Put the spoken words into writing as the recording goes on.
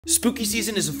Spooky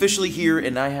season is officially here,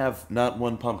 and I have not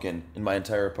one pumpkin in my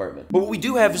entire apartment. But what we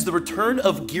do have is the return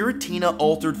of Giratina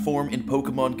altered form in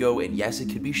Pokemon Go, and yes,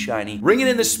 it could be shiny. Bringing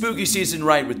in the spooky season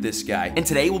right with this guy. And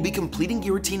today we'll be completing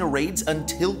Giratina raids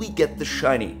until we get the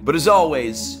shiny. But as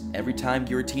always, every time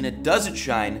Giratina doesn't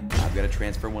shine, I've got to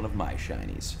transfer one of my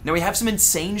shinies. Now we have some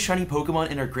insane shiny Pokemon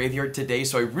in our graveyard today,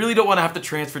 so I really don't want to have to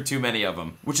transfer too many of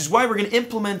them. Which is why we're going to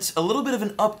implement a little bit of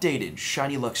an updated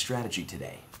shiny luck strategy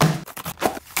today.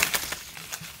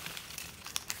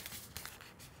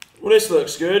 Well, this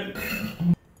looks good.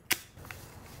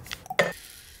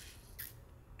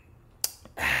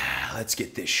 Let's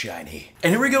get this shiny.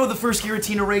 And here we go, the first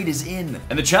Giratina raid is in.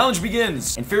 And the challenge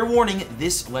begins. And fair warning,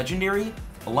 this legendary,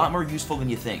 a lot more useful than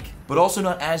you think. But also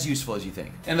not as useful as you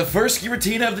think. And the first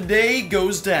Giratina of the day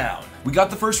goes down. We got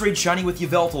the first raid shiny with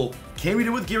Yveltal. Can we do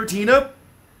it with Giratina?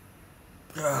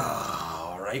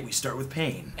 Alright, we start with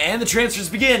Pain. And the transfers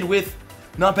begin with,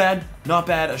 not bad,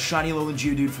 a shiny Alolan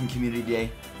Geodude from Community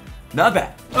Day. Not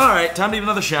bad. Alright, time to get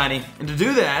another shiny. And to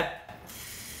do that,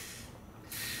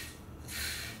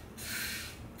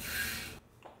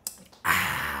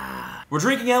 we're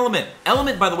drinking Element.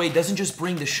 Element, by the way, doesn't just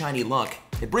bring the shiny luck.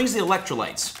 It brings the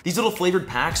electrolytes. These little flavored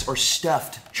packs are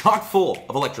stuffed, chock full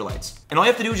of electrolytes. And all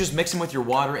you have to do is just mix them with your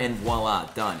water and voila,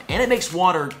 done. And it makes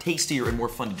water tastier and more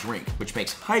fun to drink, which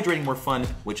makes hydrating more fun,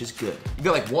 which is good. You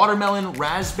got like watermelon,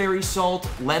 raspberry salt,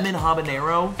 lemon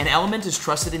habanero, and Element is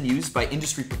trusted and used by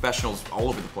industry professionals all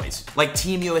over the place. Like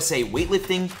Team USA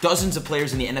weightlifting, dozens of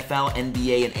players in the NFL,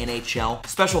 NBA, and NHL,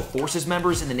 Special Forces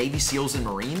members in the Navy SEALs and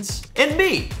Marines, and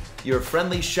me, your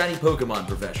friendly shiny Pokemon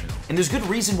professional. And there's good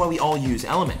reason why we all use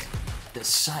Element. The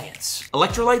science.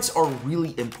 Electrolytes are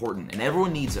really important and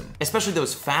everyone needs them, especially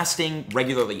those fasting,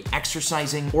 regularly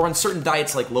exercising, or on certain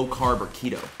diets like low carb or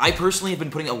keto. I personally have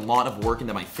been putting a lot of work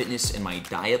into my fitness and my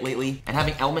diet lately, and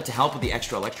having Element to help with the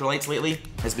extra electrolytes lately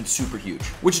has been super huge.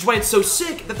 Which is why it's so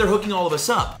sick that they're hooking all of us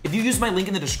up. If you use my link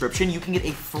in the description, you can get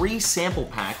a free sample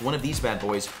pack, one of these bad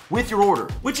boys, with your order,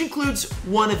 which includes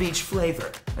one of each flavor.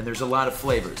 And there's a lot of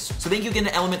flavors. So thank you again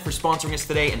to Element for sponsoring us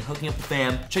today and hooking up the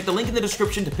fam. Check the link in the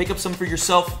description to pick up some for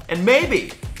yourself and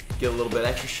maybe get a little bit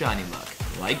extra shiny luck.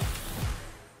 Like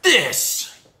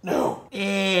this. No.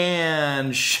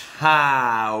 And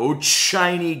ouch,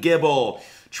 shiny Gibble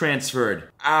transferred.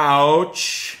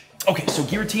 Ouch. Okay, so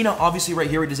Giratina, obviously right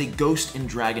here, it is a ghost and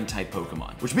dragon type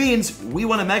Pokemon, which means we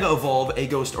want to mega evolve a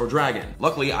ghost or dragon.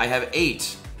 Luckily, I have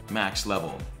 8 max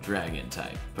level dragon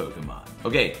type Pokemon.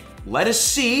 Okay, let us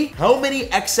see how many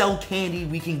XL candy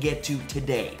we can get to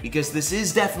today, because this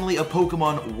is definitely a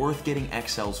Pokemon worth getting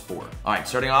XLs for. All right,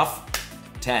 starting off,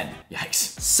 10. Yikes.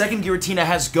 Second Giratina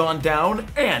has gone down,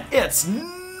 and it's...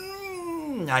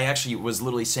 I actually was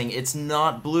literally saying it's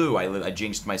not blue. I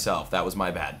jinxed myself. That was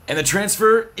my bad. And the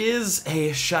transfer is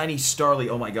a shiny Starly.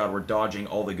 Oh my god, we're dodging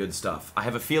all the good stuff. I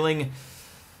have a feeling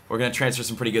we're gonna transfer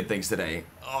some pretty good things today.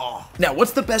 Oh. Now,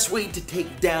 what's the best way to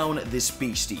take down this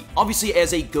beastie? Obviously,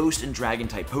 as a ghost and dragon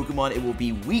type Pokemon, it will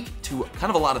be weak to kind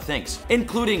of a lot of things,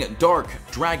 including dark,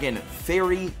 dragon,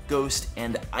 fairy, ghost,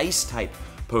 and ice type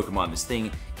Pokemon. This thing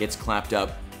gets clapped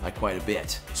up by quite a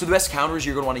bit. So the best counters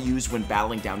you're gonna wanna use when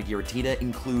battling down Giratina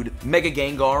include Mega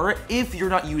Gengar, if you're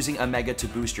not using a Mega to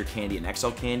boost your candy and XL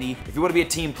candy. If you wanna be a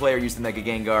team player, use the Mega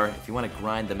Gengar. If you wanna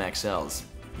grind them XLs,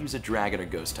 use a dragon or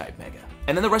ghost type Mega.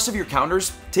 And then the rest of your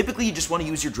counters, typically you just want to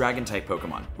use your dragon type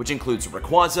Pokemon, which includes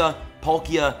Rayquaza,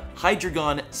 Palkia,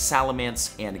 Hydreigon,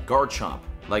 Salamence, and Garchomp.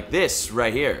 Like this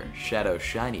right here, Shadow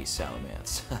Shiny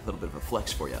Salamence. A little bit of a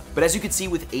flex for you. But as you can see,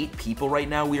 with 8 people right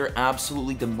now, we are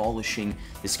absolutely demolishing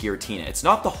this Giratina. It's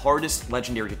not the hardest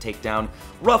legendary to take down.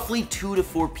 Roughly 2 to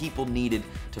 4 people needed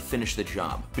to finish the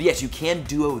job. But yes, you can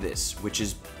duo this, which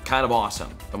is kind of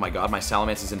awesome. Oh my god, my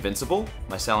Salamence is invincible.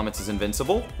 My Salamence is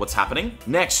invincible. What's happening?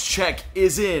 Next check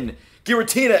is in.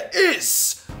 Giratina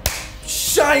is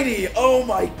shiny! Oh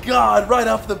my god, right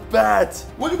off the bat.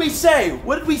 What did we say?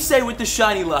 What did we say with the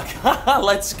shiny luck?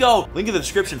 Let's go. Link in the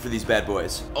description for these bad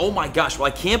boys. Oh my gosh, well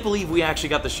I can't believe we actually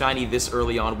got the shiny this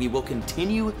early on. We will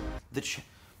continue the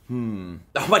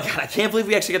Oh my god, I can't believe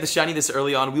we actually got the shiny this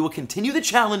early on. We will continue the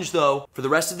challenge though for the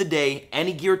rest of the day.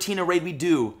 Any Giratina raid we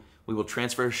do, we will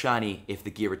transfer a shiny if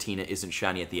the Giratina isn't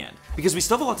shiny at the end. Because we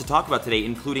still have a lot to talk about today,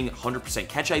 including 100%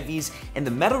 catch IVs and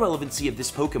the meta relevancy of this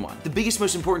Pokemon. The biggest,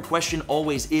 most important question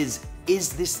always is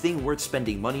this thing worth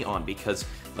spending money on? Because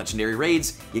legendary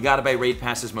raids, you gotta buy raid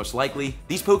passes most likely.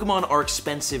 These Pokemon are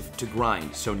expensive to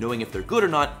grind, so knowing if they're good or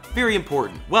not, very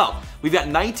important. Well, we've got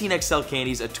 19 XL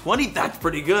candies, a 20, that's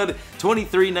pretty good,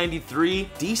 23.93,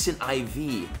 decent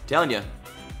IV. Telling you,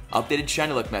 updated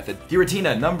shiny luck method.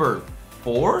 Giratina number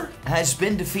 4 has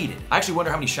been defeated. I actually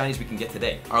wonder how many shinies we can get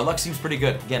today. Our luck seems pretty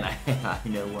good. Again, I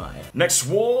know why. Next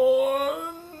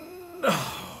one.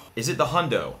 Is it the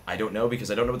hundo? I don't know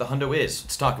because I don't know what the hundo is.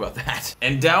 Let's talk about that.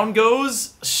 And down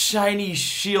goes shiny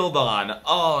Shieldon.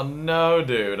 Oh no,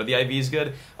 dude. Are the IVs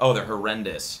good? Oh, they're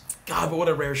horrendous. God, but what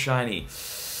a rare shiny.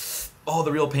 Oh,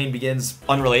 the real pain begins.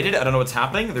 Unrelated, I don't know what's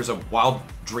happening. There's a wild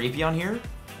Drapion here.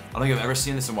 I don't think I've ever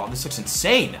seen this in a while. This looks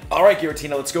insane. All right,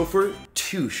 Giratina, let's go for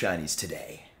 2 shinies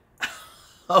today.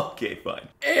 Okay, fine.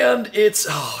 And it's,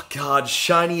 oh god,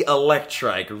 shiny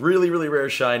Electrike. Really, really rare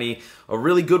shiny. A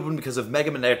really good one because of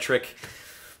Mega Manectric.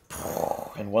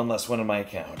 And one less one in my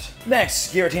account.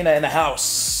 Next, Giratina in the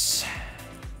house.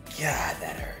 God,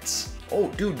 that hurts. Oh,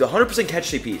 dude, the 100%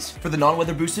 catch CPs. For the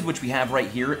non-weather boosted, which we have right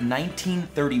here,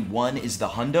 1931 is the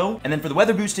hundo. And then for the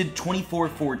weather boosted,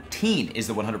 2414 is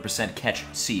the 100% catch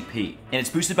CP. And it's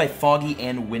boosted by foggy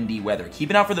and windy weather.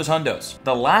 Keep an eye out for those hundos.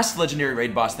 The last legendary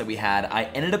raid boss that we had, I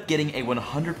ended up getting a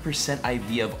 100%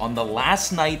 IV of on the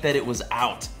last night that it was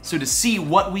out. So to see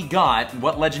what we got,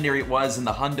 what legendary it was, and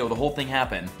the hundo, the whole thing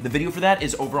happened, the video for that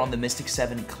is over on the Mystic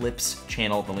 7 Clips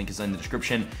channel. The link is in the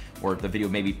description, or the video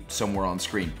maybe somewhere on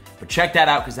screen. But check that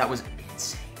out, because that was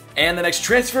insane. And the next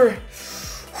transfer,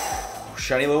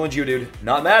 shiny Lowland Geodude.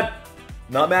 Not mad,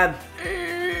 not mad.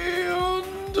 And,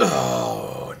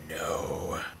 oh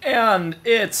no. And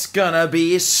it's gonna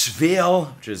be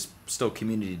Spheal, which is still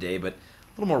Community Day, but a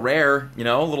little more rare, you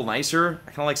know, a little nicer.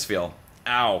 I kinda like Spheal.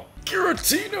 Ow.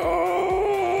 Giratina,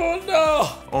 no.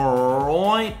 All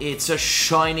right, it's a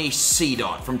shiny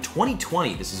Seedot from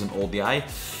 2020. This is an old guy.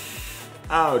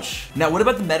 Ouch. Now, what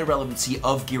about the meta relevancy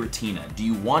of Giratina? Do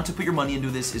you want to put your money into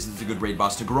this? Is this a good raid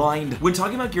boss to grind? When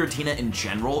talking about Giratina in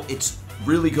general, it's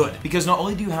really good because not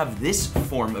only do you have this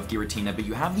form of Giratina, but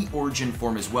you have the origin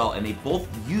form as well, and they both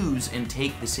use and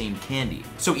take the same candy.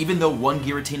 So even though one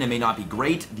Giratina may not be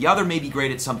great, the other may be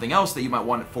great at something else that you might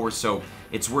want it for, so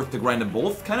it's worth the grind of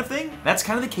both kind of thing. That's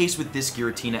kind of the case with this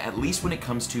Giratina, at least when it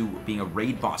comes to being a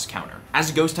raid boss counter. As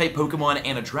a ghost type Pokemon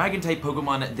and a dragon type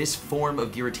Pokemon, this form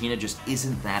of Giratina just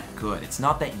isn't that good. It's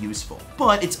not that useful.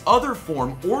 But its other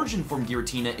form, origin form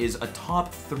Giratina, is a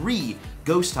top 3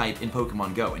 ghost type in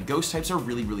Pokemon Go, and ghost types are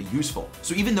really, really useful.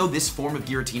 So even though this form of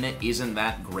Giratina isn't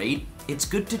that great, it's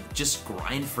good to just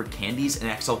grind for candies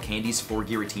and XL candies for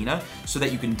Giratina so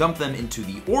that you can dump them into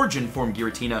the origin form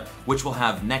Giratina, which we'll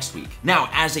have next week. Now,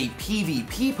 as a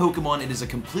PvP Pokemon, it is a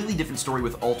completely different story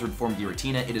with altered form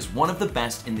Giratina. It is one of the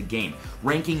best in the game,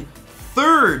 ranking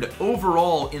 3rd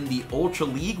overall in the Ultra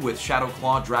League with Shadow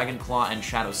Claw, Dragon Claw, and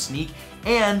Shadow Sneak,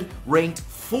 and ranked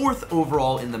 4th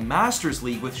overall in the Masters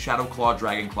League with Shadow Claw,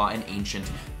 Dragon Claw, and Ancient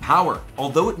Power.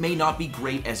 Although it may not be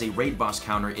great as a raid boss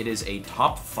counter, it is a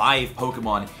top 5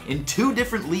 Pokemon in 2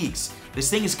 different leagues. This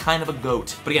thing is kind of a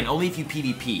goat. But again, only if you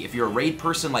PvP. If you're a raid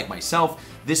person like myself,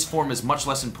 this form is much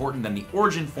less important than the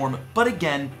origin form, but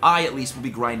again, I at least will be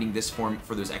grinding this form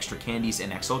for those extra candies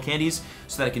and XL candies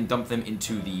so that I can dump them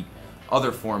into the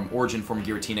other form, origin form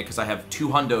Giratina, because I have 2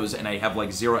 hundos and I have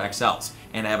like 0 XLs,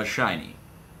 and I have a shiny.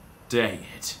 Dang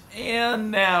it.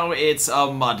 And now it's a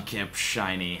Mudkip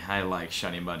shiny. I like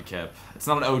shiny Mudkip. It's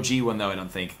not an OG one though, I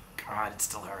don't think. God, it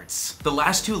still hurts. The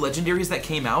last 2 legendaries that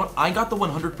came out, I got the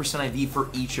 100% IV for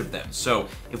each of them. So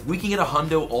if we can get a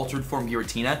hundo altered form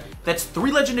Giratina, that's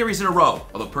 3 legendaries in a row.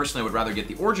 Although personally I would rather get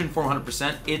the origin form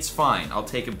 100%, it's fine, I'll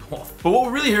take them both. But what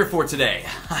we're really here for today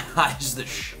is the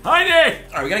shiny. All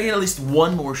right, we gotta get at least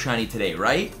one more shiny today,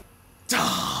 right?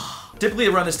 Typically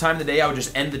around this time of the day, I would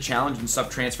just end the challenge and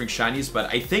stop transferring shinies,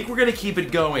 but I think we're gonna keep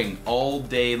it going all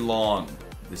day long.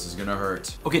 This is gonna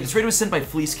hurt. Okay, this raid was sent by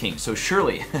Fleece King, so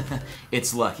surely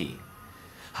it's lucky.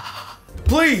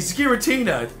 Please,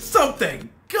 Giratina, something!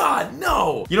 God,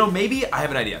 no! You know, maybe I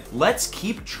have an idea. Let's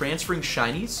keep transferring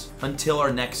shinies until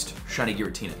our next shiny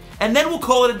Giratina. And then we'll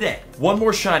call it a day. One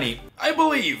more shiny, I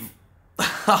believe.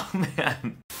 Oh,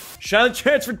 man. Shiny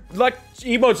transfer like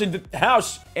emotes in the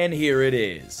house. And here it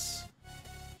is.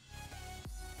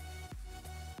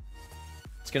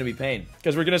 It's gonna be pain.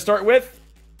 Because we're gonna start with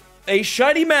a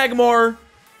shiny Magmar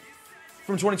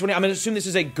from 2020. I'm gonna assume this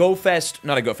is a Go Fest,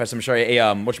 not a Go Fest, I'm sorry, a,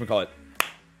 whatchamacallit,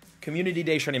 Community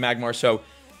Day shiny Magmar, so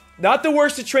not the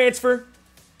worst to transfer,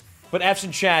 but F's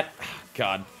in chat, oh,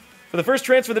 God. For the first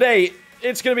transfer of the day,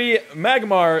 it's gonna be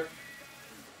Magmar.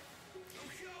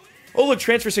 Oh look,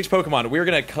 transfer 6 Pokemon. We are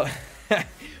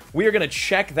gonna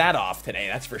check that off today,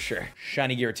 that's for sure.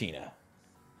 Shiny Giratina.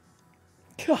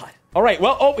 God. All right,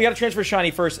 well, oh, we gotta transfer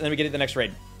shiny first, and then we get it the next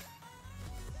raid.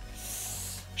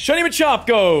 Shiny Machop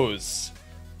goes.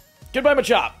 Goodbye,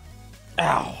 Machop.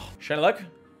 Ow. Shiny luck.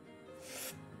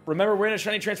 Remember, we're in a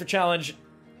shiny transfer challenge.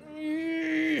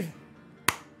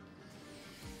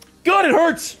 God, it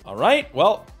hurts! All right,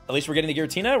 well, at least we're getting the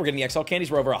Giratina. We're getting the XL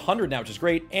candies. We're over 100 now, which is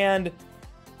great. And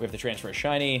we have to transfer a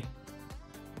shiny,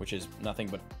 which is nothing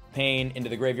but pain. Into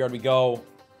the graveyard we go.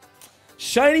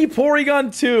 Shiny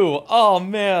Porygon 2. Oh,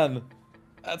 man.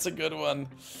 That's a good one.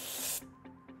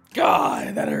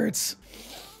 God, that hurts.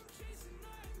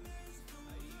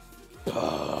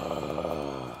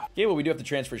 Okay, well, we do have to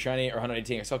transfer shiny or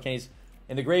 118 XL candies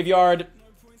in the graveyard.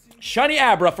 Shiny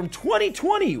Abra from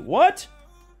 2020. What?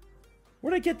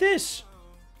 Where'd I get this?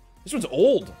 This one's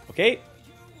old, okay?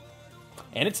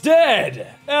 And it's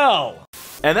dead. L.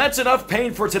 And that's enough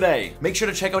pain for today. Make sure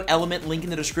to check out Element, link in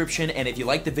the description. And if you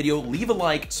liked the video, leave a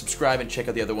like, subscribe, and check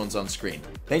out the other ones on screen.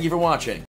 Thank you for watching.